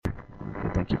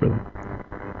Thank you, brother.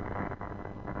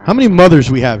 How many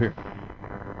mothers we have here?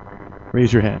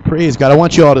 Raise your hand. Praise God. I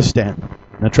want you all to stand.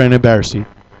 I'm not trying to embarrass you.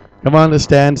 Come on, let's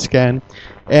stand.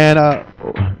 And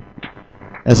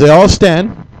as they all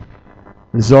stand,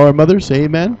 this is all our mothers. Say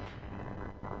amen.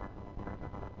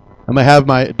 I'm going to have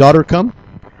my daughter come.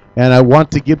 And I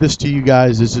want to give this to you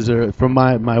guys. This is from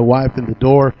my wife in the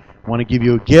door. I want to give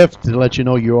you a gift to let you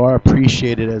know you are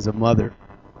appreciated as a mother.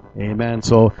 Amen.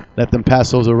 So let them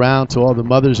pass those around to all the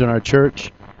mothers in our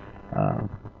church.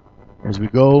 As we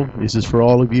go, this is for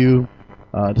all of you.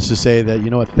 Just to say that, you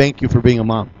know what, thank you for being a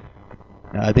mom.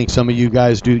 I think some of you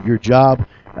guys do your job.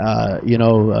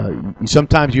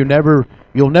 Sometimes you'll never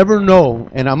know.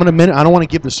 And I don't want to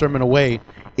give the sermon away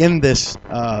in this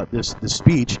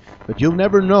speech, but you'll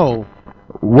never know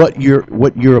what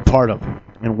you're a part of,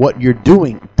 and what you're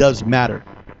doing does matter.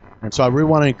 And so I really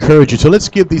want to encourage you. So let's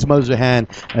give these mothers a hand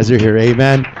as they're here.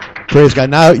 Amen. Praise God.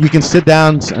 Now you can sit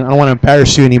down. I don't want to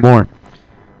embarrass you anymore.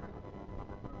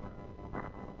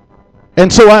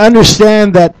 And so I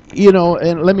understand that,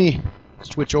 and let me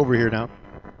switch over here now.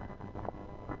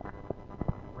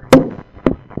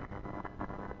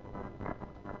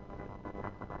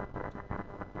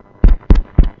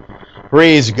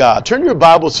 Praise God. Turn your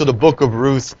Bibles to the book of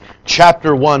Ruth,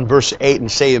 chapter 1, verse 8,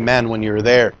 and say amen when you're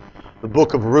there. The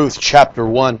book of Ruth, chapter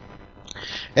 1.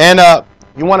 And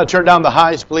you want to turn down the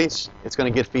highs, please? It's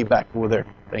going to get feedback over there.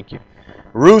 Thank you.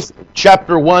 Ruth,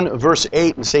 chapter 1, verse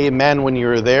 8, and say amen when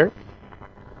you're there.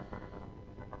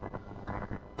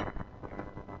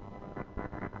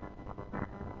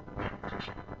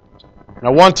 And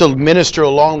I want to minister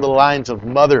along the lines of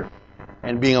mother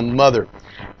and being a mother.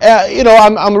 I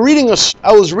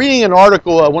was reading an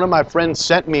article one of my friends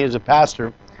sent me as a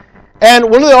pastor, and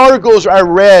one of the articles I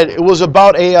read, it was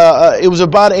about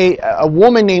a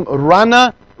woman named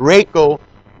Rana Reiko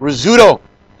Rizzuto.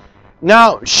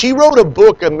 Now she wrote a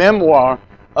book, a memoir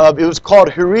it was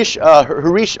called Hiroshima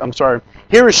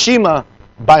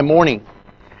by Morning,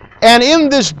 and in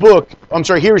this book,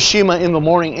 Hiroshima in the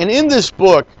Morning, and in this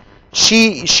book,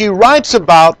 she writes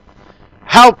about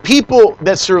how people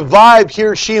that survived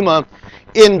Hiroshima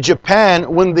in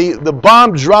Japan, when the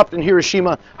bomb dropped in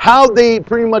Hiroshima, how they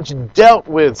pretty much dealt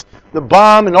with the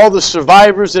bomb and all the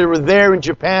survivors that were there in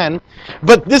Japan.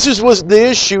 But was the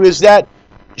issue, is that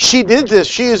she did this.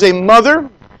 She is a mother.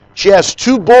 She has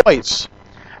 2 boys.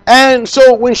 And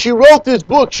so when she wrote this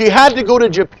book, she had to go to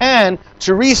Japan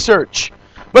to research.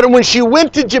 But when she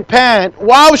went to Japan,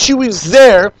 while she was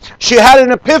there, she had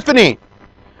an epiphany.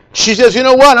 She says, you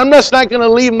know what, I'm just not going to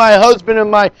leave my husband and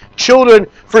my children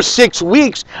for 6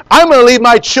 weeks. I'm going to leave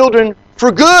my children for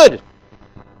good.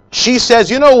 She says,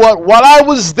 you know what, while I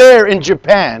was there in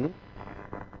Japan,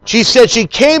 she said she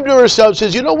came to herself,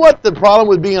 says, you know what the problem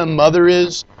with being a mother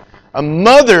is? A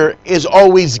mother is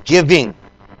always giving.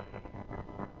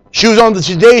 She was on the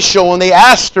Today Show and they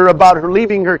asked her about her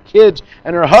leaving her kids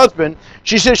and her husband.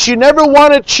 She said she never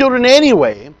wanted children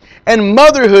anyway, and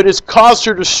motherhood has caused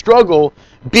her to struggle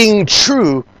being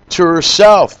true to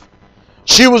herself.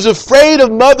 She was afraid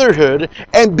of motherhood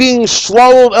and being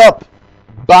swallowed up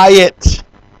by it.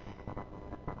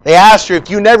 They asked her,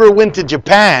 if you never went to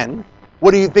Japan,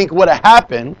 what do you think would have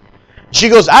happened? She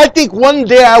goes, I think one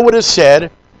day I would have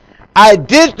said, I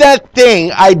did that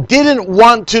thing I didn't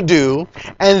want to do,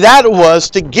 and that was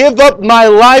to give up my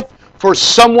life for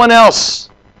someone else.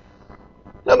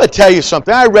 Let me tell you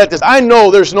something. I read this. I know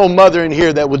there's no mother in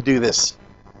here that would do this.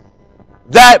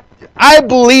 That I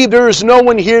believe there is no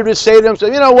one here to say to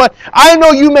themselves, you know what, I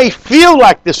know you may feel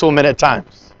like this woman at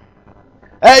times.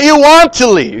 You want to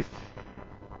leave.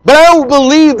 But I don't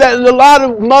believe that a lot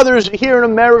of mothers here in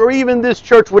America, or even this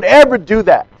church, would ever do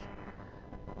that.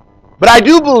 But I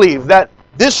do believe that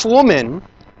this woman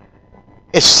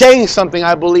is saying something,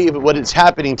 I believe, what is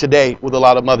happening today with a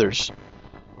lot of mothers,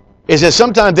 is that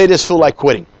sometimes they just feel like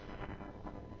quitting.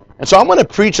 And so I'm going to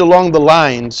preach along the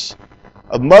lines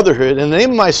of motherhood, and the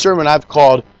name of my sermon I've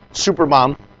called Super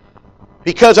Mom,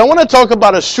 because I want to talk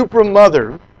about a super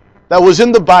mother that was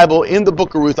in the Bible, in the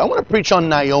book of Ruth. I want to preach on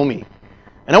Naomi.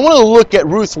 And I want to look at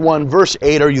Ruth 1, verse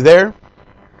 8. Are you there?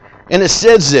 And it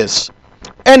says this,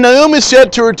 and Naomi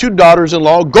said to her 2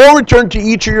 daughters-in-law, go return to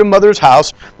each of your mother's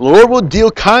house. The Lord will deal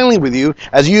kindly with you,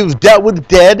 as you've dealt with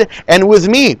dead and with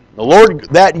me. The Lord,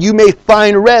 that you may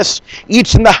find rest,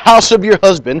 each in the house of your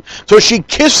husband. So she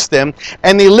kissed them,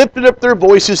 and they lifted up their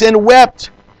voices and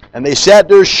wept. And they said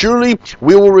to her, surely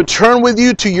we will return with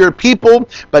you to your people.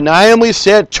 But Naomi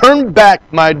said, turn back,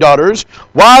 my daughters.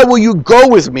 Why will you go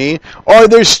with me? Are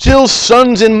there still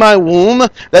sons in my womb,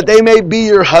 that they may be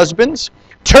your husbands?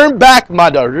 Turn back, my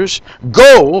daughters.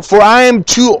 Go, for I am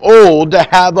too old to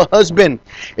have a husband.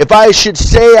 If I should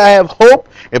say I have hope,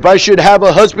 if I should have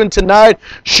a husband tonight,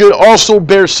 should also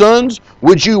bear sons,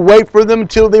 would you wait for them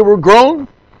till they were grown?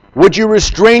 Would you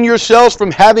restrain yourselves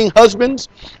from having husbands?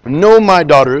 No, my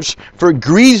daughters, for it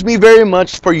grieves me very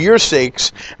much for your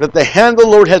sakes that the hand of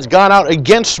the Lord has gone out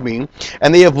against me,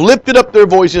 and they have lifted up their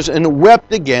voices and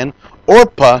wept again.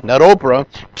 Orpah, not Oprah,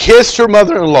 kissed her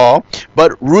mother-in-law,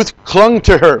 but Ruth clung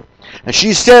to her. And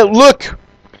she said, look,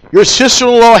 your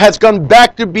sister-in-law has gone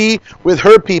back to be with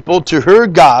her people, to her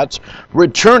gods.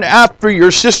 Return after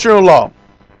your sister-in-law.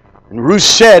 And Ruth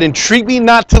said, entreat me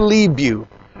not to leave you,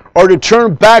 or to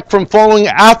turn back from following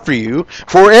after you.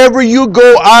 For wherever you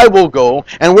go, I will go,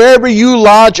 and wherever you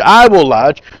lodge, I will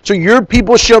lodge. So your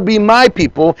people shall be my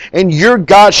people, and your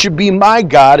God shall be my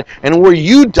God. And where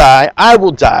you die, I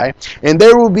will die, and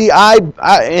there will be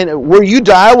and where you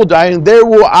die, I will die, and there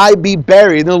will I be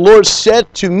buried. And the Lord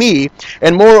said to me,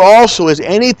 and more also, is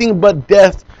anything but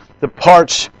death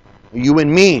departs you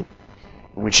and me.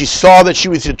 And when she saw that she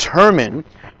was determined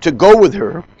to go with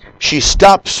her, she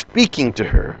stopped speaking to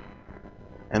her.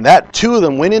 And that two of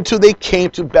them went until they came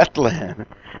to Bethlehem.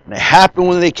 And it happened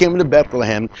when they came to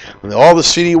Bethlehem, and all the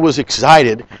city was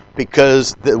excited,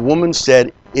 because the woman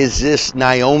said, is this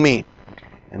Naomi?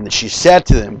 And she said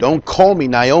to them, don't call me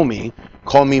Naomi,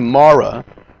 call me Mara,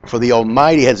 for the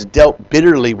Almighty has dealt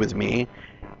bitterly with me,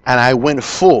 and I went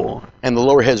full, and the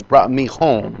Lord has brought me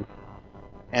home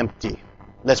empty.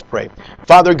 Let's pray.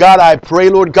 Father God, I pray,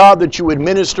 Lord God, that you would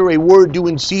minister a word due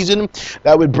in season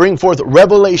that would bring forth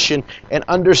revelation and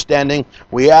understanding.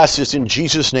 We ask this in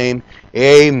Jesus' name.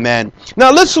 Amen.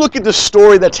 Now let's look at the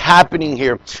story that's happening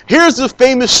here. Here's the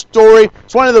famous story.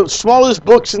 It's one of the smallest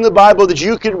books in the Bible that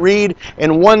you could read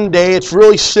in one day. It's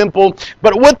really simple.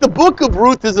 But what the book of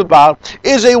Ruth is about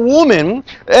is a woman,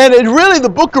 and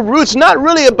the book of Ruth is not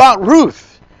really about Ruth.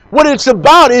 What it's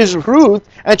about is Ruth,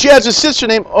 and she has a sister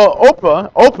named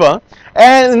Orpah,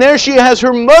 and there she has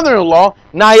her mother-in-law,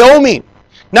 Naomi.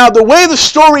 Now, the way the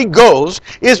story goes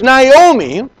is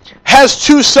Naomi has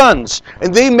two sons,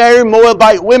 and they marry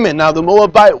Moabite women. Now, the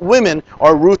Moabite women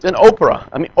are Ruth and Orpah.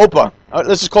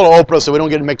 Let's just call her Oprah so we don't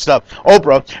get it mixed up.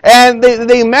 Oprah. And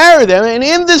they marry them, and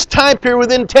in this time period,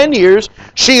 within 10 years,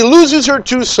 she loses her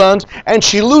two sons, and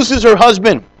she loses her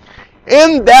husband.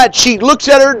 In that, she looks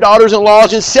at her daughters-in-law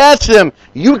and says to them,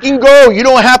 you can go. You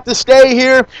don't have to stay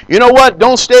here. You know what?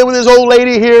 Don't stay with this old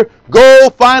lady here.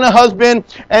 Go find a husband.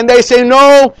 And they say,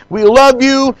 no, we love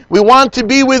you. We want to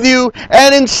be with you.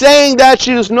 And in saying that,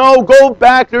 she says, no, go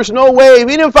back. There's no way.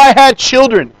 Even if I had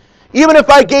children, even if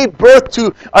I gave birth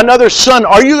to another son,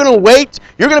 are you going to wait?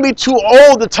 You're going to be too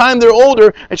old the time they're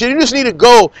older. And she said, you just need to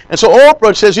go. And so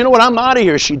Oprah says, you know what? I'm out of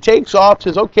here. She takes off,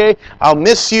 says, okay, I'll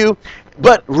miss you.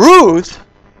 But Ruth,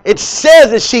 it says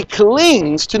that she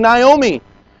clings to Naomi.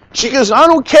 She goes, I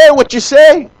don't care what you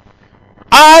say.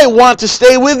 I want to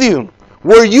stay with you.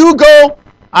 Where you go,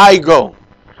 I go.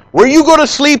 Where you go to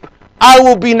sleep, I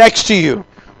will be next to you.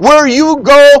 Where you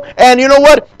go, and you know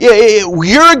what?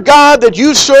 Your God that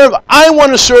you serve, I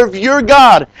want to serve your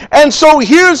God. And so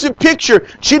here's the picture.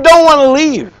 She don't want to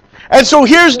leave. And so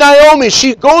here's Naomi.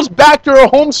 She goes back to her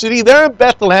home city there in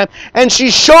Bethlehem, and she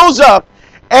shows up.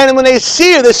 And when they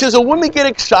see her, they says, a woman get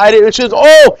excited and says,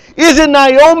 oh, isn't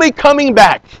Naomi coming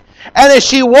back? And as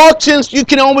she walks in, you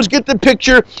can almost get the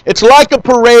picture. It's like a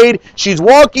parade. She's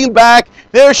walking back.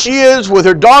 There she is with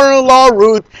her daughter-in-law,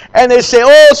 Ruth. And they say,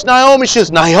 oh, it's Naomi. She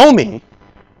says, Naomi?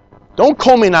 Don't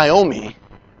call me Naomi.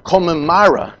 Call me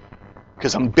Mara,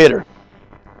 because I'm bitter.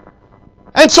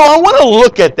 And so I want to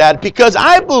look at that because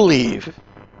I believe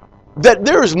that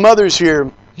there's mothers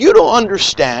here. You don't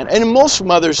understand, and most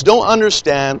mothers don't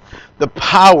understand the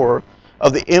power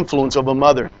of the influence of a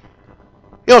mother.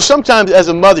 You know, sometimes as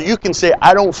a mother, you can say,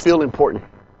 I don't feel important.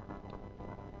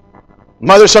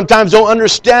 Mothers sometimes don't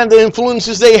understand the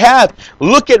influences they have.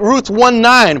 Look at Ruth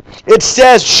 1:9. It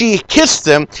says, she kissed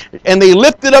them, and they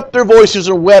lifted up their voices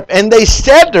and wept, and they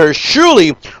said to her,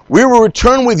 surely we will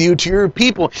return with you to your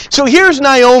people. So here's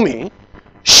Naomi.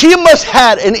 She must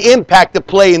have had an impact to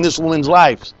play in this woman's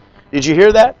life. Did you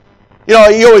hear that? You know,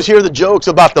 you always hear the jokes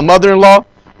about the mother-in-law.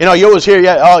 You know, you always hear,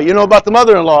 you know about the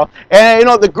mother-in-law. And, you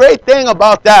know, the great thing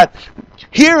about that,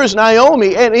 here is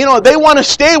Naomi, and, you know, they want to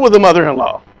stay with the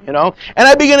mother-in-law, you know. And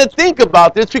I begin to think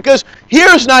about this because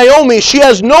here's Naomi. She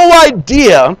has no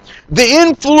idea the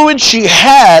influence she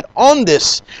had on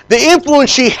this, the influence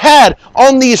she had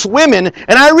on these women.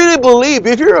 And I really believe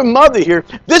if you're a mother here,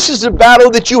 this is the battle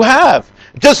that you have.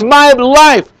 Does my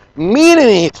life mean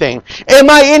anything? Am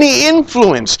I any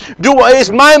influence?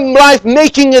 Is my life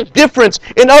making a difference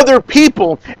in other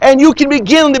people? And you can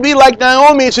begin to be like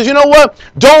Naomi and says, you know what?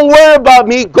 Don't worry about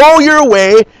me. Go your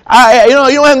way. You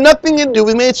don't have nothing to do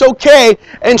with me. It's okay.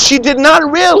 And she did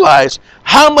not realize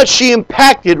how much she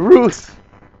impacted Ruth.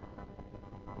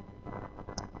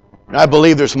 And I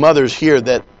believe there's mothers here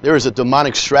that there is a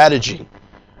demonic strategy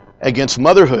against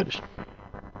motherhood.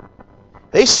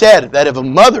 They said that if a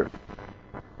mother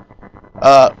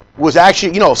was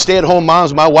actually, stay-at-home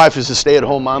moms. My wife is a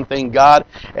stay-at-home mom, thank God.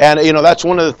 And, that's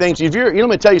one of the things. If let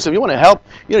me tell you something. You want to help,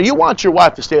 you want your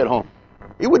wife to stay at home.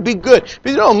 It would be good.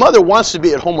 But, a mother wants to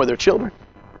be at home with her children.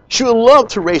 She would love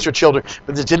to raise her children.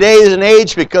 But today is an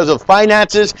age, because of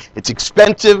finances, it's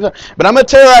expensive. But I'm going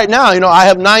to tell you right now, I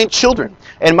have 9 children.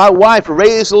 And my wife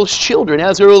raised those children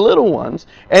as they were little ones.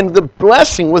 And the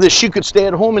blessing was that she could stay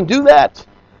at home and do that.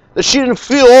 That she didn't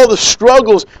feel all the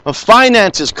struggles of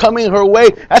finances coming her way.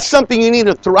 That's something you need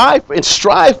to thrive and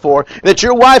strive for, that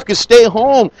your wife could stay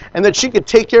home and that she could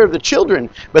take care of the children.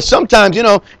 But sometimes,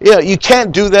 you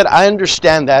can't do that. I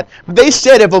understand that. But they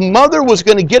said if a mother was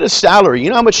going to get a salary, you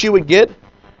know how much she would get?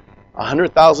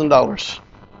 $100,000.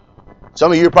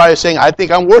 Some of you are probably saying, I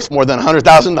think I'm worth more than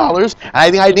 $100,000. And I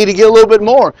think I need to get a little bit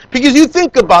more. Because you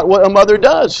think about what a mother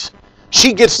does.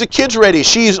 She gets the kids ready.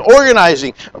 She's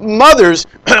organizing. Mothers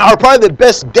are probably the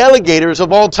best delegators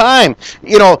of all time.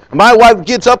 My wife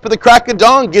gets up at the crack of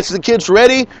dawn, gets the kids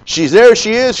ready. She's there.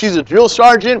 She is. She's a drill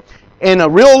sergeant in a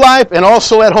real life and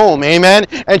also at home. Amen.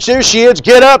 And there she is.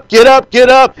 Get up, get up, get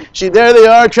up. There they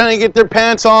are trying to get their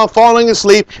pants on, falling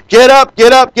asleep. Get up,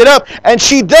 get up, get up. And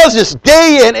she does this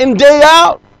day in and day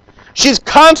out. She's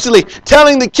constantly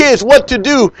telling the kids what to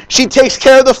do. She takes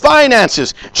care of the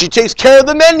finances. She takes care of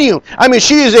the menu. I mean,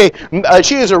 she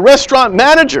is a restaurant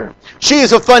manager. She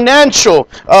is a financial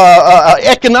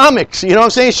economics. You know what I'm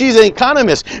saying? She's an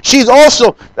economist. She's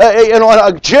also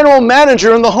a general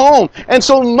manager in the home. And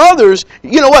so mothers,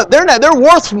 you know what? They're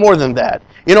worth more than that.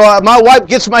 My wife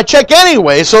gets my check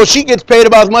anyway, so she gets paid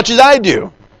about as much as I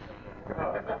do.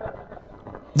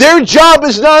 Their job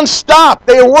is non-stop.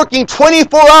 They are working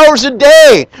 24 hours a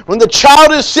day. When the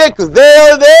child is sick,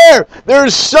 they're there.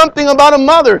 There's something about a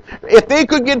mother. If they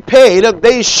could get paid,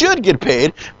 they should get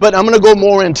paid, but I'm going to go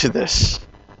more into this.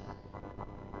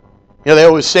 They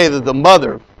always say that the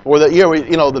mother, or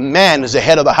the man is the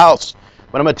head of the house.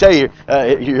 But I'm going to tell you,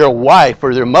 your wife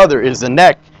or your mother is the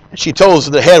neck. And she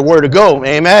tells the head where to go.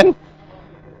 Amen?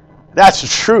 That's the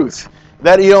truth.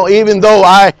 That, even though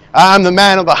I'm the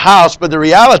man of the house, but the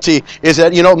reality is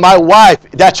that, my wife,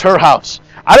 that's her house.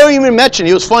 I don't even mention,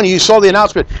 it was funny, you saw the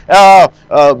announcement,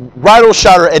 bridal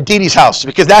shower at Dee Dee's house,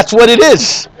 because that's what it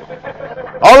is.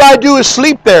 All I do is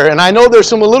sleep there, and I know there's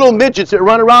some little midgets that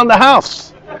run around the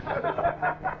house.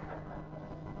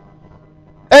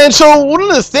 And so one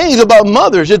of the things about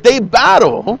mothers that they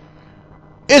battle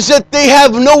is that they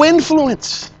have no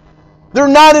influence. They're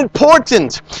not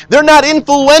important. They're not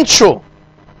influential.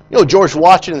 George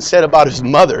Washington said about his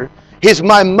mother,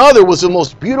 my mother was the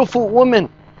most beautiful woman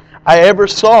I ever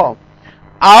saw.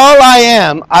 All I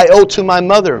am, I owe to my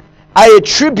mother. I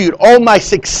attribute all my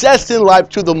success in life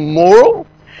to the moral,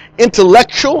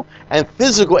 intellectual, and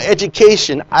physical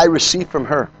education I received from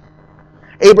her.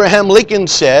 Abraham Lincoln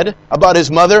said about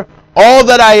his mother, all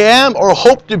that I am or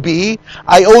hope to be,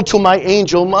 I owe to my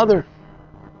angel mother.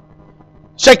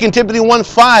 2 Timothy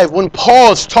 1:5, when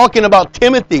Paul is talking about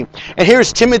Timothy, and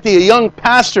here's Timothy, a young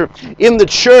pastor in the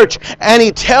church, and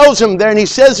he tells him there, and he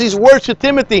says these words to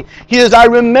Timothy. He says, I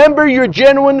remember your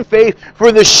genuine faith,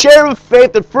 for the share of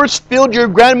faith that first filled your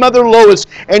grandmother Lois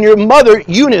and your mother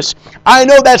Eunice. I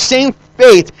know that same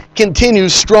faith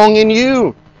continues strong in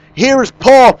you. Here's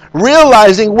Paul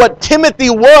realizing what Timothy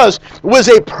was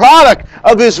a product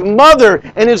of his mother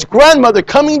and his grandmother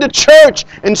coming to church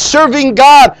and serving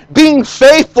God, being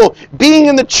faithful, being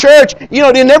in the church.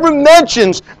 It never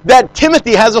mentions that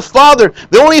Timothy has a father.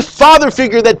 The only father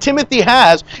figure that Timothy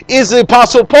has is the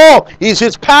Apostle Paul. He's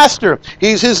his pastor.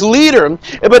 He's his leader.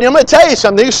 But I'm going to tell you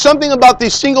something. There's something about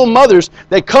these single mothers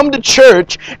that come to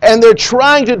church and they're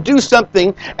trying to do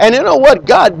something. And you know what?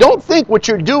 God, don't think what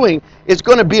you're doing is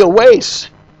going to be a waste.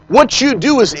 What you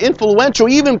do is influential.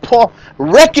 Even Paul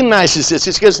recognizes this.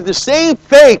 It's because the same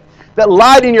faith that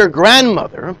lied in your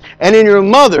grandmother and in your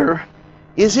mother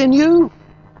is in you.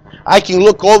 I can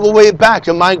look all the way back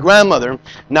to my grandmother.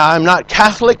 Now, I'm not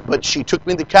Catholic, but she took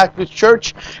me to Catholic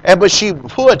church, but she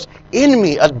put in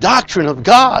me a doctrine of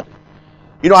God.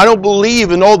 I don't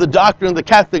believe in all the doctrine of the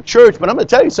Catholic Church, but I'm going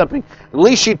to tell you something. At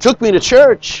least she took me to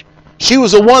church. She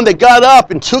was the one that got up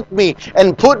and took me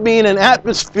and put me in an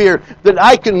atmosphere that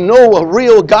I can know a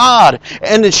real God.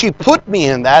 And that she put me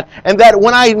in that. And that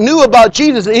when I knew about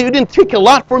Jesus, it didn't take a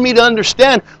lot for me to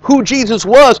understand who Jesus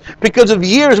was, because of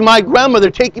years of my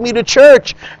grandmother taking me to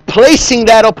church, placing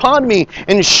that upon me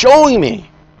and showing me.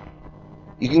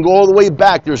 You can go all the way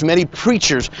back. There's many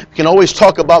preachers who can always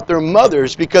talk about their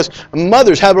mothers, because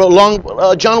mothers have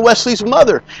John Wesley's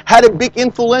mother had a big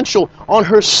influential on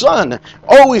her son,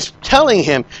 always telling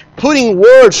him, putting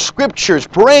words, scriptures,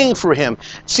 praying for him.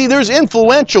 See, there's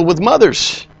influential with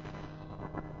mothers.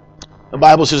 The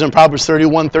Bible says in Proverbs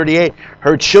 31:38,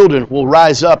 her children will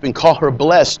rise up and call her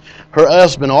blessed, her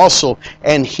husband also,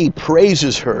 and he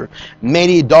praises her.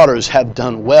 Many daughters have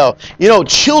done well. You know,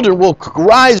 children will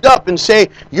rise up and say,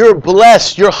 you're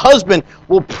blessed. Your husband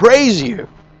will praise you.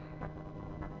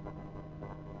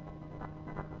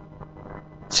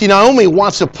 See, Naomi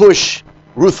wants to push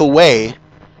Ruth away,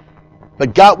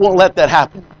 but God won't let that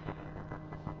happen.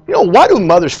 You know, why do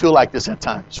mothers feel like this at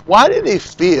times? Why do they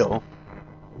feel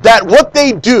that what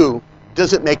they do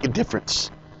doesn't make a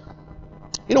difference?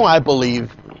 You know, I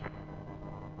believe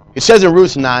it says in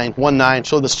Ruth 1:9,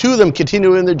 so the two of them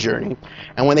continued in the journey,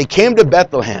 and when they came to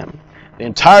Bethlehem, the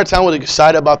entire town was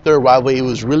excited about their arrival. It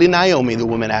was really Naomi, the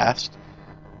woman asked.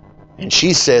 And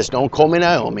she says, don't call me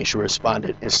Naomi, she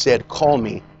responded. Instead, call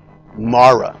me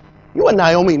Mara. You know what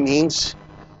Naomi means?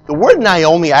 The word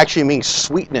Naomi actually means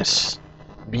sweetness,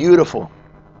 beautiful.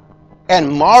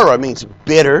 And Mara means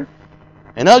bitter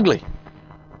and ugly.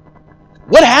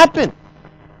 What happened?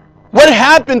 What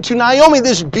happened to Naomi,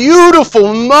 this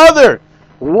beautiful mother,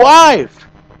 wife?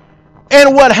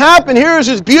 And what happened here is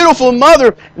this beautiful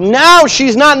mother, now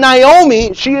she's not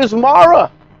Naomi, she is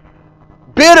Mara.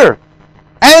 Bitter,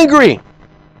 angry.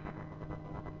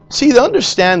 See, to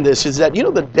understand this is that, you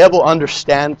know, the devil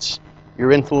understands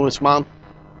your influence, Mom.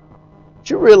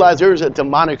 Do you realize there's a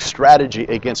demonic strategy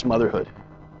against motherhood?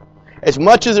 As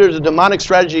much as there's a demonic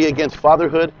strategy against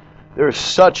fatherhood, there's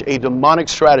such a demonic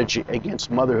strategy against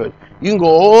motherhood. You can go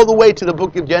all the way to the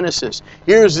book of Genesis.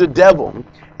 Here's the devil,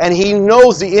 and he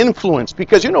knows the influence,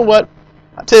 because you know what?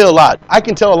 I'll tell you a lot. I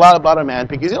can tell a lot about a man,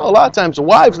 because you know, a lot of times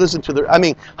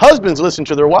husbands listen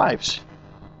to their wives.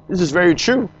 This is very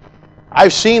true.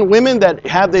 I've seen women that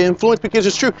have the influence, because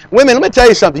it's true. Women, let me tell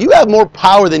you something. You have more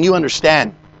power than you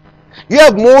understand. You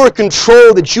have more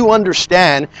control that you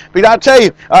understand. But I'll tell you,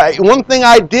 one thing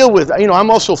I deal with, you know, I'm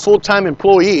also a full-time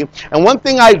employee, and one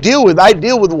thing I deal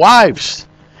with wives.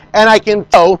 And I can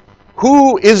tell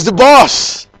who is the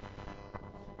boss.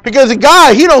 Because the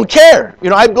guy, he don't care. You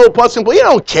know, I go plus employee, he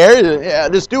don't care. Yeah,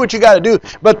 just do what you got to do.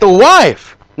 But the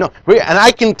wife, no, and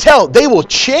I can tell they will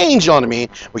change on me.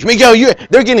 Which, Miguel,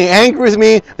 they're getting angry with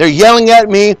me. They're yelling at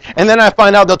me. And then I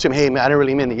find out, they'll tell me, hey, man, I didn't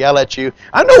really mean to yell at you.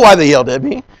 I know why they yelled at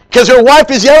me. Because their wife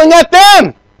is yelling at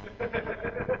them.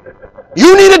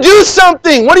 You need to do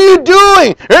something. What are you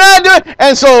doing? You're not doing.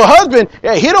 And so husband,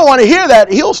 he don't want to hear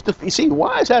that. You see,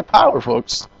 why is that power,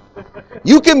 folks?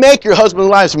 You can make your husband's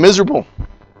lives miserable.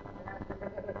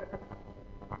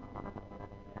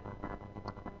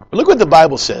 But look what the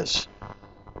Bible says.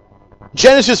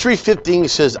 Genesis 3:15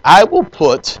 says, I will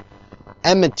put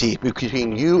enmity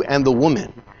between you and the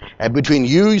woman, and between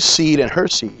your seed and her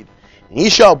seed. And he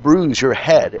shall bruise your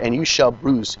head, and you shall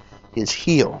bruise his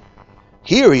heel.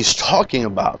 Here he's talking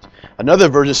about, another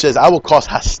version says, I will cause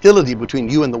hostility between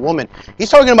you and the woman. He's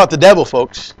talking about the devil,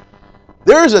 folks.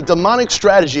 There is a demonic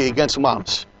strategy against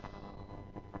moms,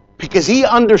 because he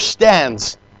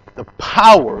understands the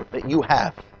power that you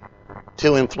have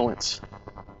to influence.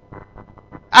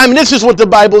 I mean, this is what the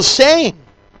Bible is saying.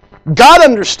 God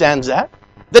understands that.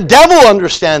 The devil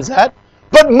understands that.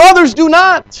 But mothers do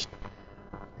not.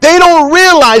 They don't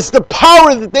realize the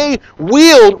power that they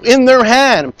wield in their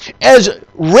hand. As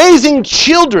raising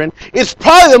children is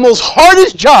probably the most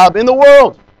hardest job in the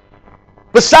world.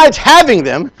 Besides having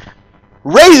them,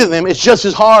 raising them is just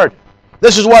as hard.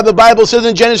 This is why the Bible says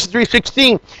in Genesis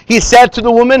 3:16, he said to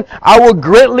the woman, I will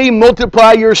greatly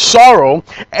multiply your sorrow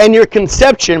and your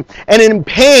conception, and in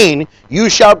pain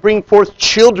you shall bring forth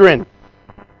children.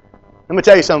 Let me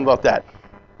tell you something about that.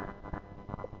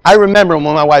 I remember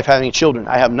when my wife having children.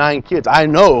 I have 9 kids. I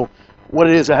know what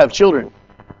it is to have children.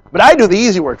 But I do the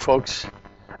easy work, folks.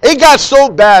 It got so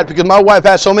bad because my wife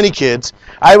had so many kids.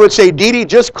 I would say, Dee Dee,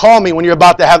 just call me when you're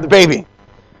about to have the baby.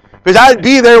 Because I'd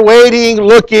be there waiting,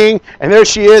 looking, and there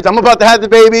she is. I'm about to have the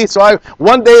baby. So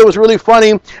one day it was really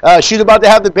funny. She's about to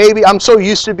have the baby. I'm so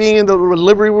used to being in the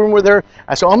delivery room with her.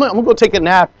 I said, I'm going to go take a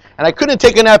nap. And I couldn't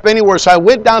take a nap anywhere. So I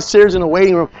went downstairs in the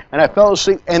waiting room, and I fell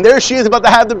asleep. And there she is about to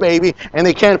have the baby, and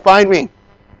they can't find me.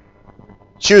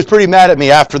 She was pretty mad at me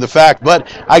after the fact, but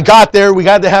I got there. We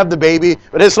got to have the baby.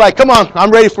 But it's like, come on, I'm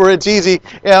ready for it. It's easy.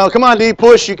 Come on, D,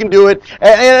 push. You can do it.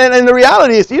 And the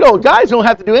reality is, guys don't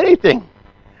have to do anything.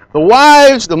 The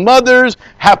wives, the mothers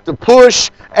have to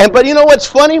push. But you know what's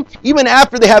funny? Even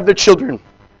after they have their children,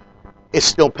 it's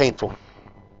still painful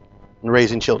in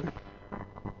raising children.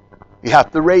 You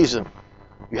have to raise them.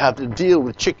 You have to deal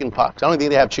with chicken pox. I don't think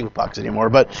they have chicken pox anymore,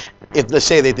 but if they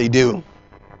say that they do.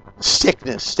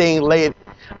 Sickness, staying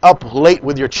up late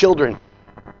with your children,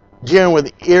 dealing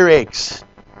with earaches.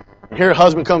 And here,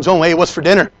 husband comes home, hey, what's for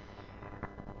dinner?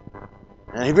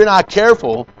 And if you're not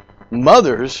careful,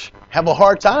 mothers have a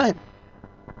hard time.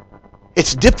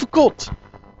 It's difficult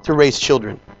to raise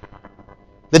children.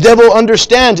 The devil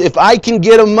understands if I can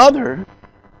get a mother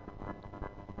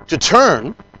to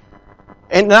turn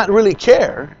and not really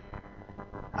care,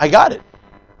 I got it.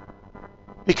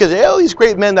 Because all these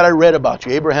great men that I read about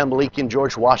you, Abraham Lincoln,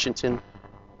 George Washington,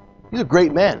 these are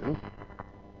great men.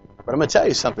 But I'm going to tell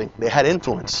you something. They had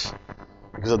influence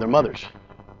because of their mothers.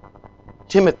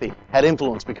 Timothy had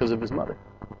influence because of his mother.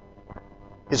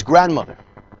 His grandmother.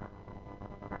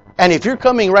 And if you're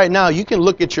coming right now, you can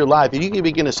look at your life and you can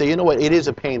begin to say, you know what, it is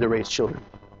a pain to raise children.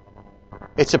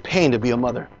 It's a pain to be a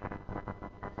mother.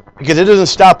 Because it doesn't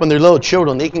stop when they're little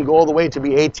children. They can go all the way to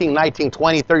be 18, 19,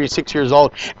 20, 36 years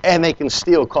old, and they can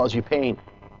still cause you pain.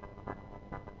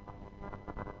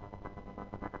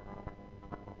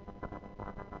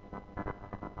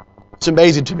 It's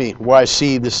amazing to me where I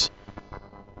see this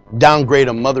downgrade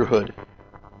of motherhood.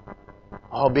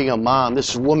 Oh, being a mom,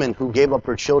 this woman who gave up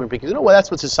her children. Because you know what?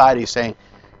 That's what society is saying.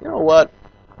 You know what?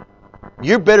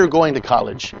 You're better going to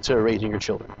college instead of raising your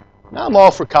children. Now, I'm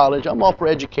all for college. I'm all for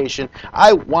education.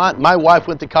 My wife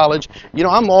went to college.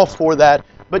 I'm all for that.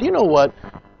 But you know what?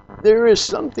 There is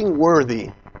something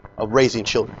worthy of raising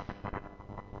children.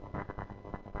 I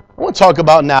want to talk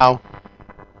about now,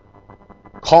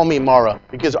 call me Mara.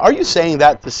 Because are you saying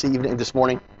that this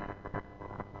morning?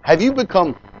 Have you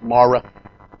become Mara?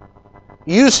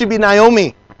 You used to be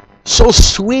Naomi. So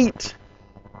sweet.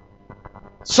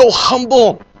 So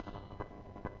humble.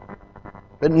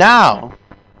 But now,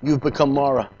 you've become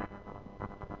Mara.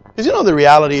 Because the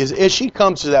reality is, as she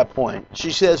comes to that point,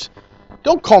 she says,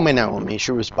 don't call me Naomi,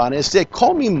 she responded. Instead,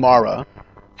 call me Mara,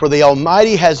 for the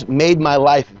Almighty has made my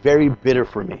life very bitter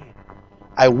for me.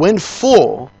 I went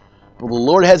full, but the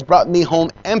Lord has brought me home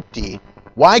empty.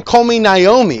 Why call me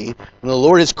Naomi when the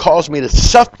Lord has caused me to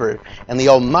suffer and the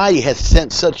Almighty has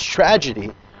sent such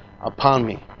tragedy upon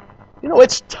me?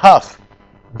 It's tough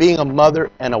being a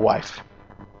mother and a wife.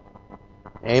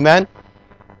 Amen?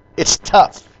 It's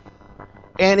tough.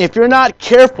 And if you're not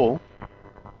careful,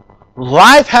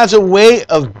 life has a way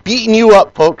of beating you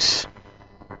up, folks.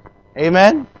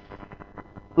 Amen?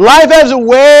 Life has a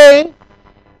way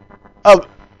of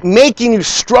making you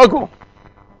struggle.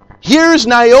 Here's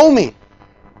Naomi.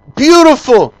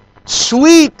 Beautiful.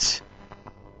 Sweet.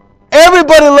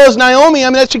 Everybody loves Naomi. I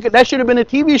mean, that should have been a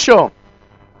TV show.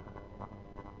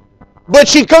 But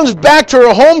she comes back to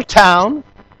her hometown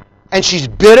and she's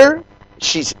bitter.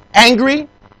 She's angry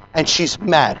and she's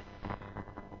mad.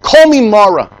 Call me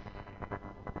Mara,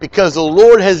 because the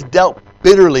Lord has dealt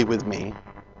bitterly with me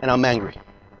and I'm angry.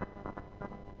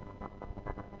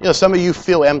 Some of you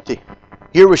feel empty.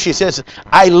 Hear what she says.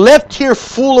 I left here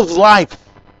full of life,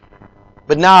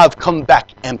 but now I've come back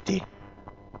empty.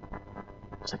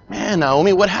 It's like, man,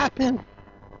 Naomi, what happened?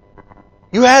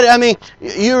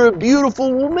 You're a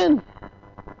beautiful woman.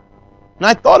 And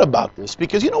I thought about this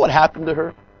because you know what happened to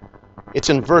her? It's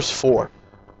in verse 4.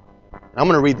 I'm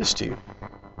going to read this to you.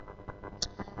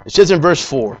 It says in verse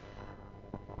 4,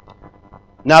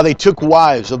 now they took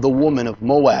wives of the woman of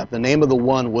Moab. The name of the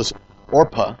one was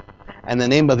Orpah, and the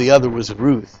name of the other was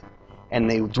Ruth. And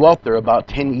they dwelt there about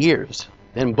 10 years.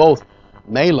 Then both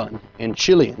Mahlon and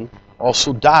Chilion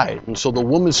also died. And so the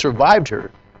woman survived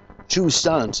her 2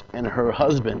 sons and her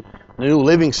husband. The New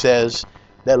Living says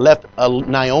that left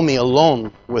Naomi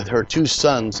alone with her 2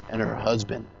 sons and her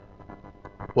husband.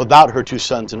 Without her 2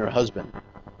 sons and her husband.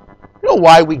 You know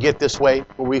why we get this way?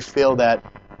 Where we feel that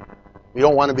we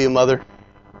don't want to be a mother.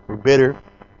 We're bitter.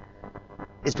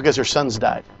 It's because her sons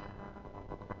died.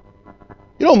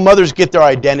 Mothers get their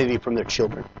identity from their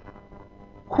children.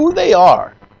 Who they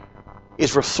are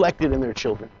is reflected in their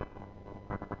children.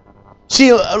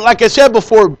 See, like I said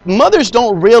before, mothers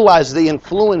don't realize the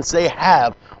influence they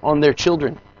have on their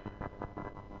children.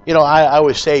 I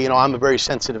always say, I'm a very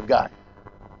sensitive guy.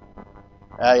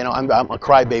 I'm a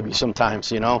crybaby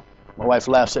sometimes, My wife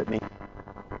laughs at me.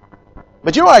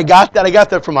 But where I got that? I got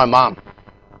that from my mom.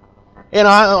 You know,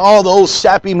 all the old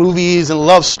sappy movies and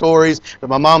love stories that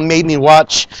my mom made me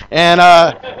watch. And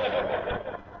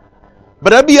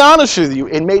but I'll be honest with you,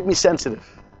 it made me sensitive.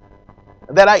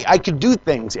 That I could do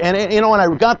things. And, you know, and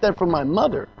I got that from my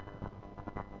mother.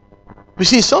 You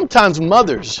see, sometimes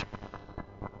mothers,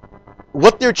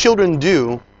 what their children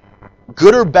do,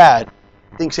 good or bad,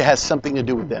 thinks it has something to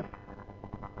do with them.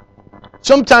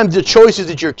 Sometimes the choices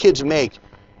that your kids make,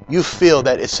 you feel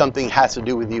that it's something has to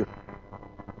do with you.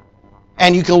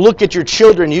 And you can look at your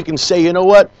children, you can say, you know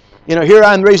what? You know, here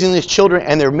I'm raising these children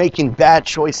and they're making bad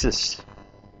choices.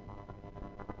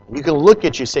 You can look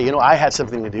at you and say, you know, I had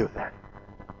something to do with that.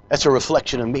 That's a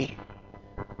reflection of me.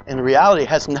 In reality, it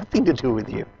has nothing to do with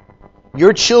you.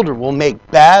 Your children will make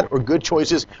bad or good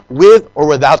choices with or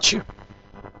without you.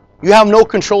 You have no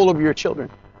control over your children.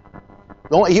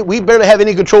 We barely have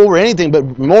any control over anything,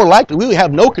 but more likely we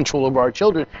have no control over our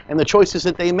children and the choices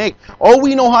that they make. All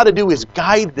we know how to do is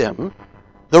guide them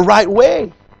the right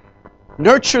way.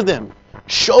 Nurture them.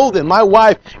 Show them. My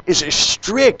wife is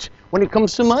strict when it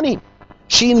comes to money.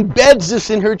 She embeds this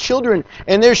in her children.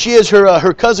 And there she is,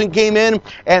 her cousin came in,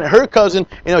 and her cousin,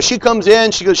 you know, she comes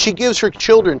in, she gives her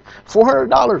children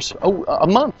 $400 a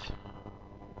month.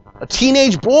 A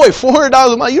teenage boy,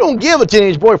 $400 a month. You don't give a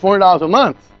teenage boy $400 a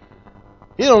month.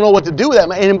 You don't know what to do with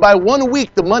that. And by 1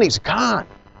 week, the money's gone.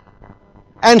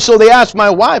 And so they asked my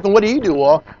wife, and what do you do?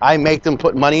 Well, I make them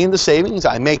put money in the savings.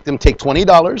 I make them take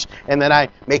 $20, and then I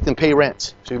make them pay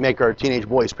rent. So we make our teenage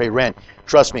boys pay rent.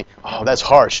 Trust me. Oh, that's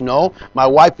harsh. No, my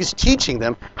wife is teaching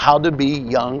them how to be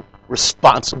young,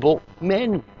 responsible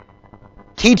men.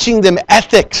 Teaching them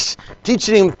ethics.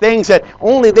 Teaching them things that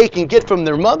only they can get from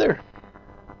their mother.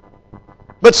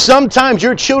 But sometimes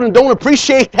your children don't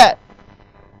appreciate that.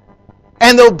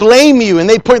 And they'll blame you, and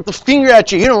they point the finger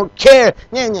at you. You don't care.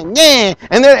 Nah, nah, nah.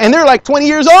 And they're like 20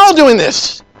 years old doing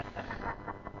this.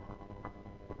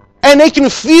 And they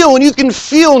can feel, and you can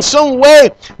feel in some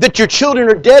way that your children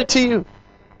are dead to you.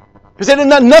 Because they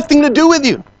have nothing to do with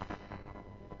you.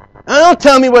 Don't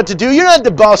tell me what to do. You're not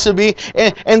the boss of me.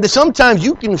 And sometimes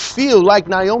you can feel like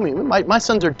Naomi. My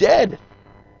sons are dead.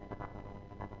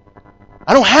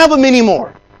 I don't have them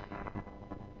anymore.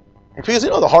 Because, you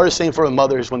know, the hardest thing for a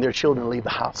mother is when their children leave the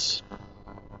house.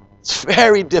 It's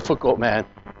very difficult, man.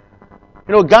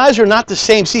 You know, guys are not the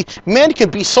same. See, men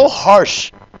can be so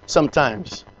harsh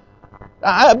sometimes.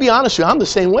 I'll be honest with you, I'm the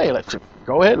same way. Like,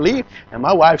 go ahead, leave. And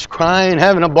my wife's crying,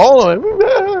 having a ball.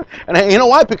 And you know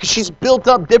why? Because she's built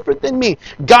up different than me.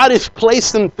 God has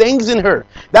placed some things in her.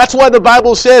 That's why the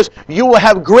Bible says you will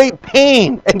have great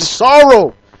pain and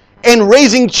sorrow in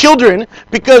raising children,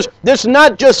 because there's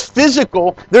not just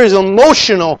physical, there's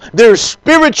emotional, there's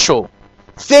spiritual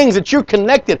things that you're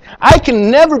connected. I can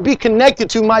never be connected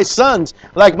to my sons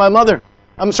like my mother.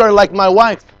 Like my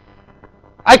wife.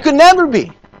 I could never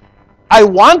be. I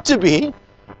want to be,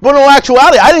 but in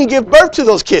actuality, I didn't give birth to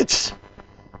those kids.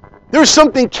 There's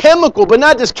something chemical, but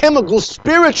not just chemical,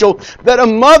 spiritual, that a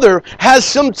mother has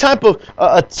some type of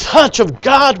a touch of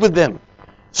God with them.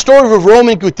 Story of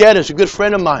Roman Gutierrez, a good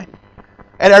friend of mine.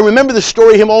 And I remember the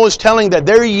story, him always telling that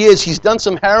there he is, he's done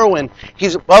some heroin,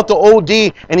 he's about to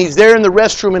OD, and he's there in the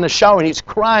restroom in the shower, and he's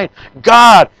crying,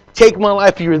 God, take my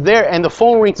life, you're there. And the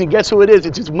phone rings, and guess who it is?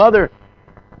 It's his mother.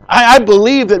 I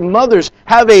believe that mothers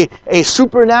have a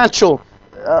supernatural,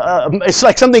 it's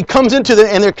like something comes into them,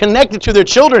 and they're connected to their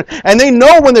children, and they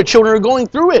know when their children are going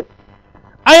through it.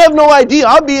 I have no idea.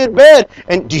 I'll be in bed.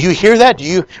 And do you hear that?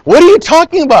 What are you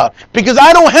talking about? Because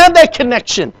I don't have that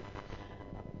connection.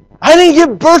 I didn't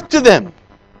give birth to them.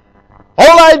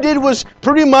 All I did was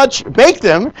pretty much make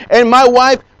them, and my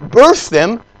wife birthed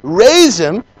them, raised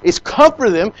them, is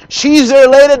comfort them. She's there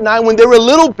late at night when they were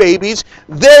little babies.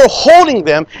 They're holding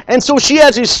them, and so she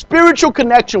has a spiritual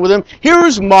connection with them. Here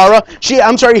is Mara.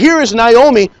 Here is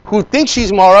Naomi, who thinks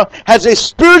she's Mara, has a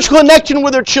spiritual connection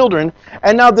with her children,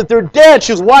 and now that they're dead,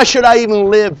 she goes, why should I even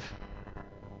live?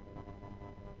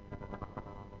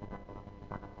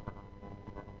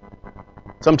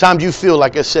 Sometimes you feel,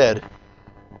 like I said,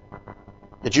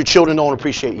 that your children don't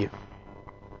appreciate you,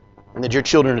 and that your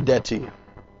children are dead to you.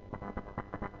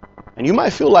 And you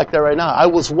might feel like that right now. I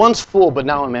was once full, but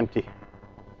now I'm empty.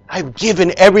 I've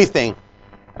given everything,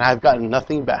 and I've gotten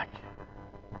nothing back.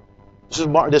 This is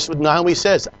what Naomi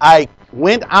says. I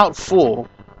went out full,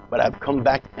 but I've come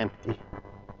back empty.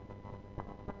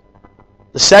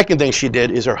 The second thing she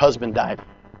did is her husband died.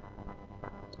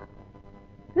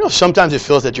 You know, sometimes it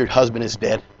feels that your husband is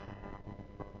dead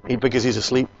because he's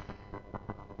asleep.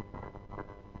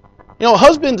 You know,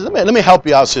 husbands, let me help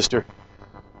you out, sister.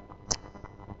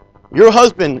 Your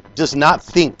husband does not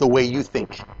think the way you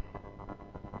think.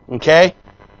 Okay?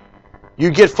 You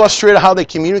get frustrated how they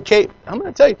communicate. I'm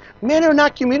going to tell you, men are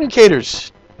not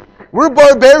communicators. We're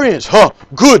barbarians. Huh,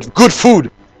 good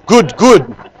food.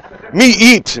 Good. Me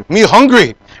eat, me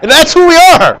hungry. And that's who we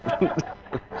are.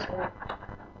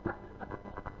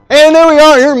 And there we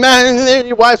are, you're mad, and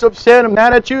your wife's upset and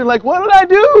mad at you. Like, what did I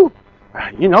do?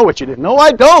 You know what you did. No,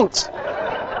 I don't.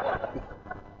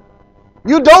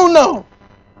 You don't know.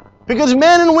 Because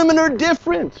men and women are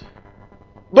different.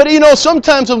 But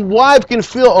sometimes a wife can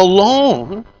feel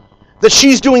alone, that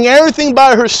she's doing everything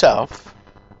by herself.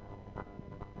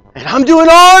 And I'm doing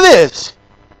all this.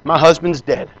 My husband's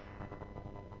dead.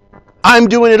 I'm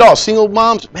doing it all. Single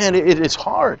moms, man, it's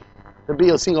hard to be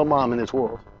a single mom in this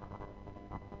world.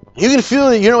 You can feel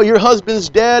that, your husband's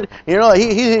dead. He's not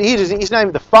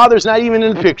even, the father's not even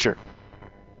in the picture.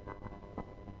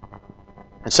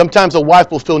 And sometimes a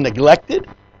wife will feel neglected.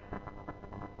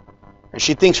 And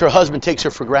she thinks her husband takes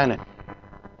her for granted.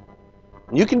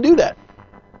 And you can do that.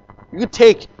 You can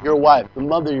take your wife, the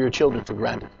mother of your children, for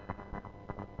granted.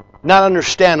 Not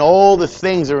understand all the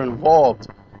things that are involved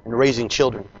in raising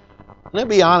children. And let's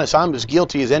be honest, I'm as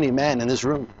guilty as any man in this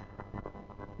room.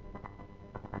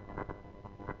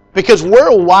 Because where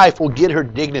a wife will get her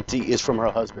dignity is from her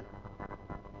husband.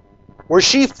 Where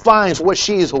she finds what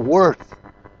she is worth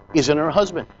is in her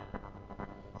husband.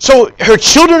 So her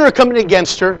children are coming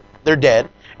against her. They're dead.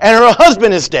 And her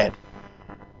husband is dead.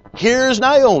 Here's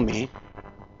Naomi.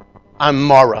 I'm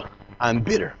Mara. I'm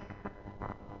bitter.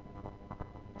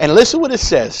 And listen what it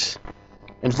says.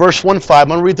 In verse 1:5, I'm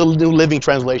going to read the New Living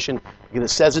Translation because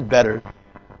it says it better.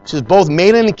 It says, both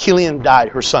Mahlon and Chilion died,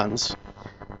 her sons.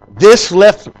 This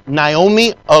left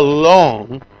Naomi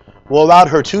alone without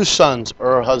her 2 sons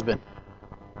or her husband.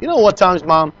 You know what times,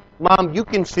 Mom, you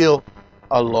can feel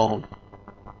alone.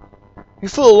 You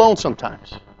feel alone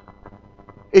sometimes.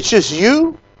 It's just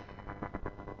you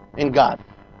and God.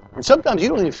 And sometimes you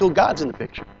don't even feel God's in the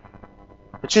picture.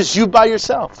 It's just you by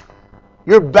yourself.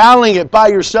 You're battling it by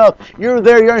yourself. You're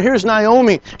there. Here's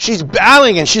Naomi. She's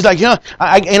battling and she's like,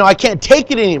 I can't take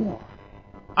it anymore.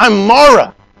 I'm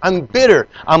Mara. I'm bitter.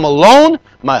 I'm alone.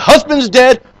 My husband's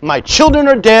dead. My children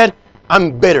are dead.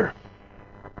 I'm bitter.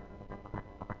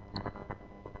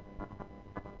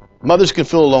 Mothers can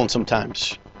feel alone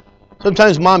sometimes.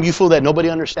 Sometimes, Mom, you feel that nobody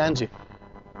understands you.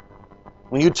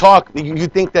 When you talk, you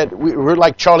think that we're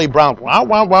like Charlie Brown. Wow,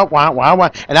 wow, wow, wow, wow,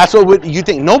 wow. And that's what you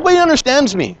think. Nobody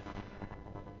understands me.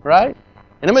 Right?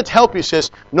 And I'm going to help you, sis.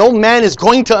 No man is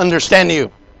going to understand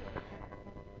you.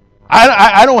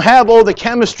 I don't have all the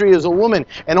chemistry as a woman.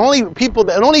 And only people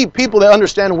that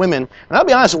understand women, and I'll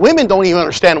be honest, women don't even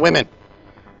understand women.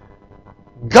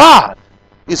 God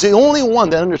is the only one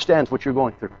that understands what you're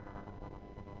going through.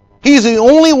 He's the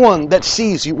only one that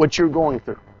sees you, what you're going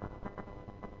through.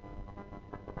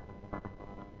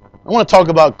 I want to talk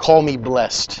about call me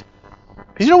blessed.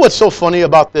 Because you know what's so funny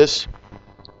about this?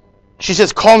 She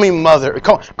says, call me mother.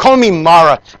 Call me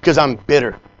Mara because I'm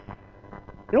bitter.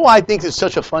 You know why I think it's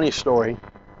such a funny story?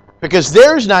 Because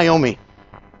there's Naomi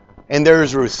and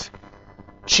there's Ruth.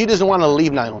 She doesn't want to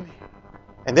leave Naomi.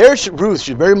 And there's Ruth.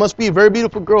 She must be a very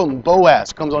beautiful girl. And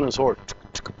Boaz comes on his horse.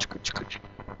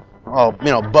 Oh,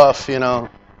 buff,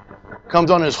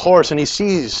 comes on his horse and he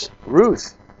sees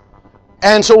Ruth.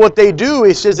 And so what they do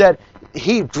is that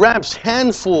he drops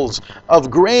handfuls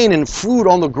of grain and food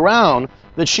on the ground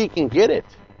that she can get it.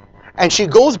 And she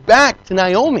goes back to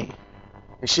Naomi.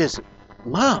 And she says,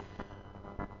 Ma.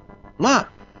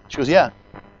 She goes, yeah.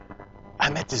 I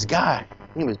met this guy.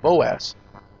 His name is Boaz.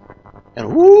 And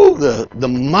the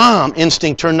mom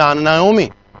instinct turned on to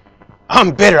Naomi.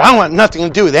 I'm bitter. I don't want nothing to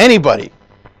do with anybody.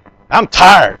 I'm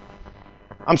tired.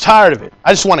 I'm tired of it.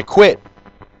 I just want to quit.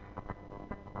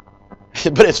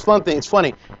 But it's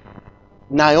funny.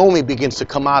 Naomi begins to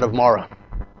come out of Mara.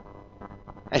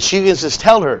 And she begins to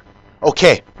tell her,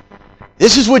 okay,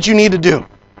 this is what you need to do.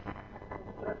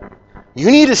 You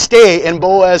need to stay in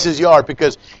Boaz's yard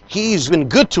because he's been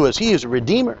good to us. He is a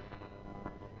redeemer.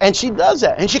 And she does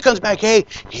that. And she comes back, hey,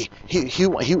 he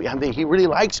really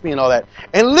likes me and all that.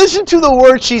 And listen to the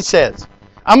words she says.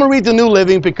 I'm going to read the New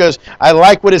Living because I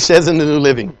like what it says in the New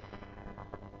Living.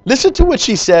 Listen to what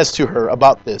she says to her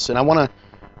about this. And I want to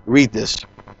read this.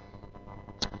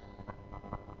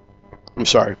 I'm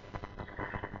sorry.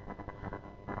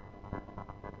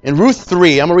 In Ruth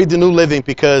 3, I'm going to read the New Living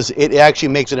because it actually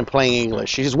makes it in plain English.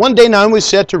 She says, one day Naomi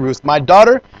said to Ruth, my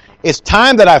daughter, it's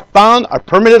time that I found a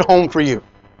permanent home for you.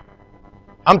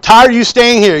 I'm tired of you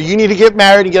staying here. You need to get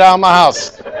married and get out of my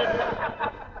house.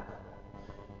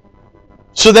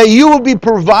 So that you will be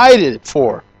provided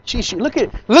for. Look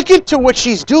at what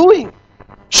she's doing.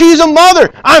 She's a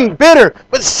mother. I'm bitter.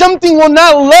 But something will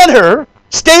not let her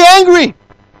Stay angry.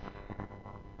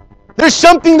 There's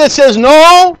something that says,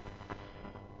 no,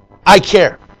 I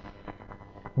care.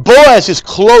 Boaz is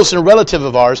close and a relative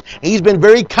of ours, and he's been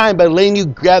very kind by letting you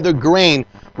gather grain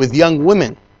with his young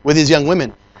women.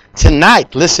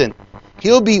 Tonight, listen,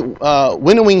 he'll be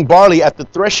winnowing barley at the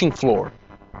threshing floor.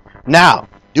 Now,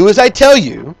 do as I tell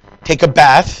you. Take a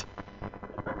bath,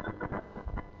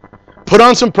 put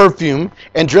on some perfume,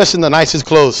 and dress in the nicest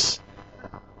clothes.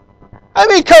 I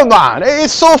mean, come on.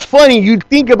 It's so funny. You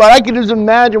think about it. I can just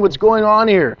imagine what's going on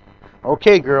here.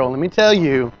 Okay, girl, let me tell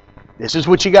you. This is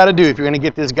what you got to do if you're going to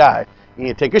get this guy. You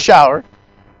need to take a shower.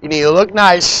 You need to look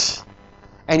nice.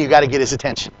 And you got to get his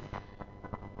attention.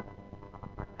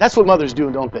 That's what mothers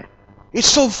do, don't they? It's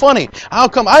so funny. How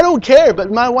come? I don't care,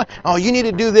 but my wife, oh, you need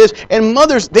to do this. And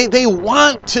mothers, they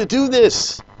want to do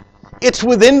this. It's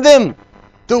within them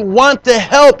to want to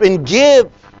help and give.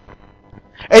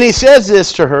 And he says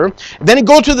this to her. Then he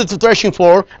goes to the threshing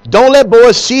floor. Don't let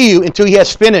Boaz see you until he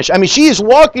has finished. I mean, she is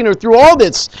walking her through all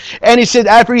this. And he said,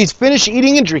 after he's finished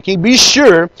eating and drinking, be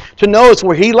sure to notice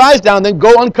where he lies down. Then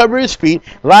go uncover his feet,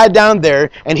 lie down there,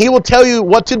 and he will tell you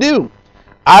what to do.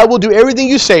 I will do everything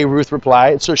you say, Ruth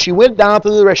replied. So she went down to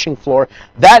the threshing floor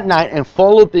that night and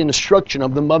followed the instruction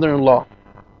of the mother-in-law.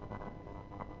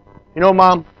 You know,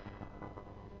 Mom,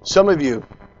 some of you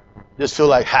just feel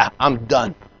like, I'm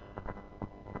done.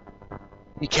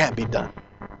 You can't be done.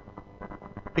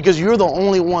 Because you're the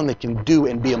only one that can do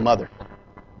and be a mother.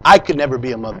 I could never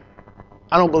be a mother.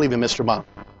 I don't believe in Mr. Mom.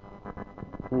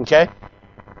 Okay?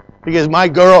 Because my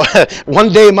girl,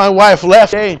 one day my wife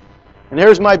left, and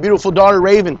there's my beautiful daughter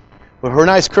Raven with her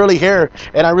nice curly hair.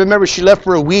 And I remember she left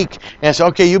for a week and I said,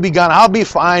 okay, you'll be gone. I'll be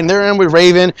fine. There I am with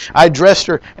Raven. I dressed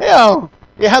her. Yeah,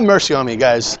 have mercy on me,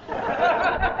 guys.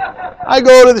 I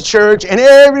go to the church and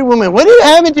every woman, what do you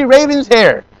have into Raven's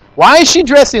hair? Why is she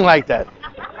dressing like that?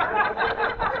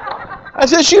 I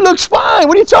said, she looks fine.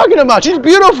 What are you talking about? She's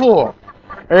beautiful.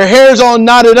 Her hair's all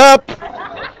knotted up.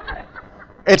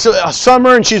 It's a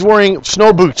summer and she's wearing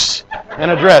snow boots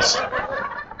and a dress.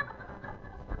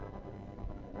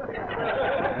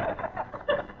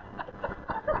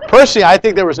 Personally, I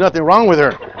think there was nothing wrong with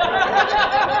her.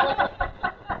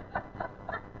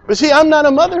 But see, I'm not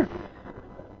a mother.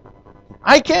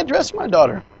 I can't dress my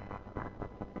daughter.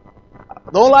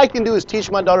 All I can do is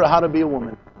teach my daughter how to be a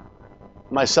woman.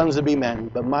 My sons to be men.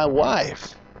 But my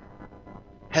wife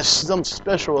has some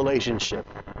special relationship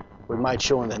with my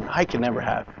children that I can never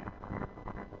have.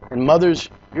 And mothers,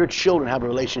 your children have a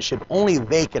relationship only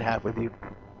they can have with you.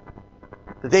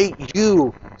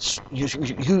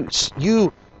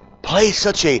 You play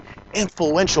such a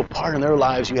influential part in their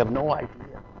lives, you have no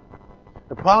idea.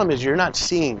 The problem is you're not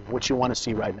seeing what you want to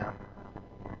see right now.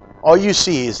 All you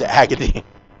see is the agony,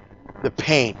 the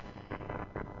pain.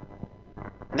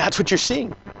 And that's what you're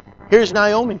seeing. Here's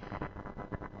Naomi.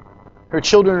 Her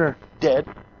children are dead.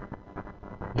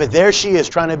 But there she is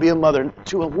trying to be a mother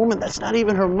to a woman that's not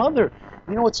even her mother.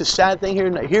 You know what's the sad thing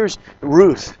here? Here's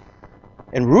Ruth.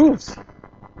 And Ruth,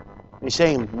 he's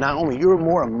saying, Naomi, you're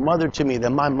more a mother to me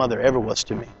than my mother ever was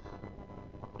to me.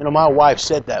 You know, my wife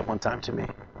said that one time to me.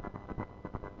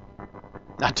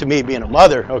 Not to me being a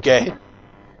mother, okay?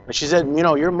 But she said, you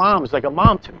know, your mom is like a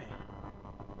mom to me.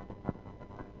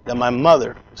 That my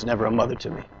mother was never a mother to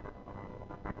me.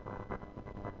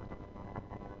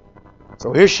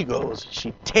 So here she goes.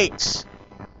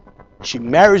 She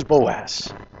marries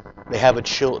Boaz. They have a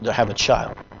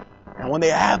child. And when they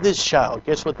have this child,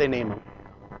 guess what they name him?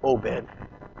 Obed.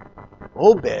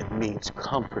 Obed means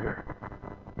comforter.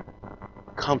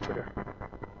 Comforter.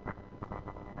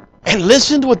 And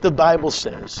listen to what the Bible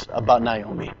says about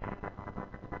Naomi.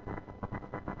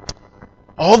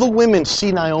 All the women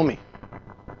see Naomi.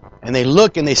 And they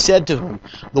look and they said to him,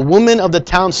 the woman of the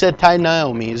town said to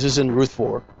Naomi, this is in Ruth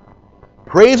 4,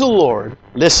 praise the Lord,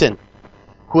 listen,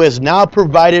 who has now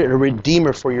provided a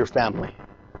redeemer for your family.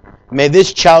 May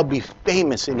this child be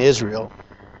famous in Israel.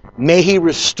 May he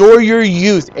restore your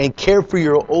youth and care for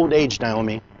your old age,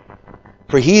 Naomi.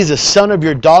 For he is the son of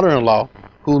your daughter-in-law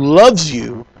who loves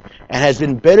you and has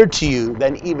been better to you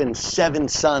than even 7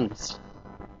 sons.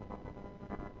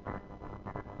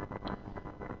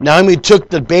 Naomi took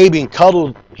the baby and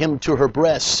cuddled him to her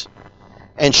breasts,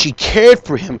 and she cared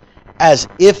for him as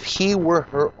if he were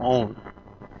her own.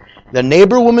 The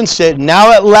neighbor woman said,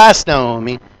 now at last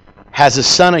Naomi has a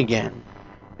son again.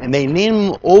 And they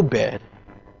named him Obed.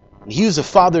 He was the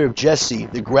father of Jesse,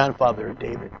 the grandfather of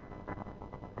David,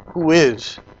 who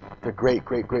is the great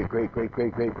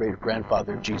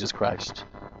grandfather of Jesus Christ.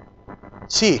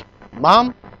 See,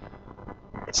 Mom,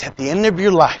 it's at the end of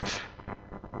your life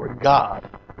where God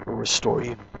will restore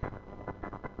you.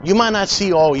 You might not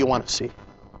see all you want to see.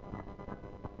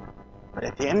 But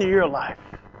at the end of your life,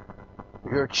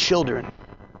 your children,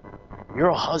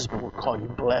 your husband will call you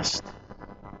blessed.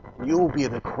 You will be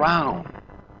the crown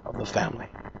of the family.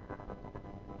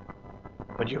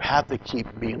 But you have to keep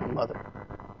being a mother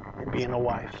and being a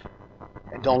wife.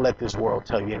 And don't let this world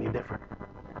tell you any different.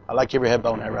 I'd like to have your head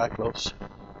bowed and right close.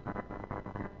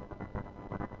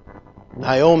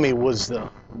 Naomi was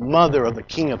the mother of the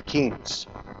King of Kings.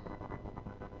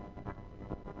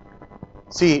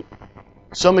 See,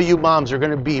 some of you moms are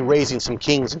going to be raising some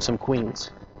kings and some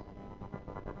queens.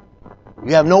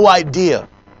 You have no idea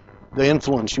the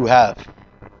influence you have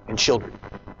in children.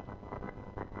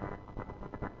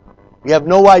 You have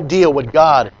no idea what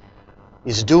God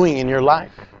is doing in your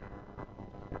life.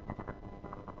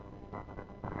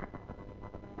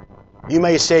 You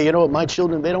may say, you know what, my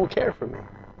children, they don't care for me.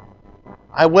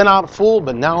 I went out full,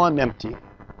 but now I'm empty.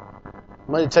 I'm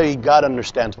going to tell you, God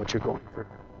understands what you're going through.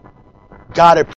 God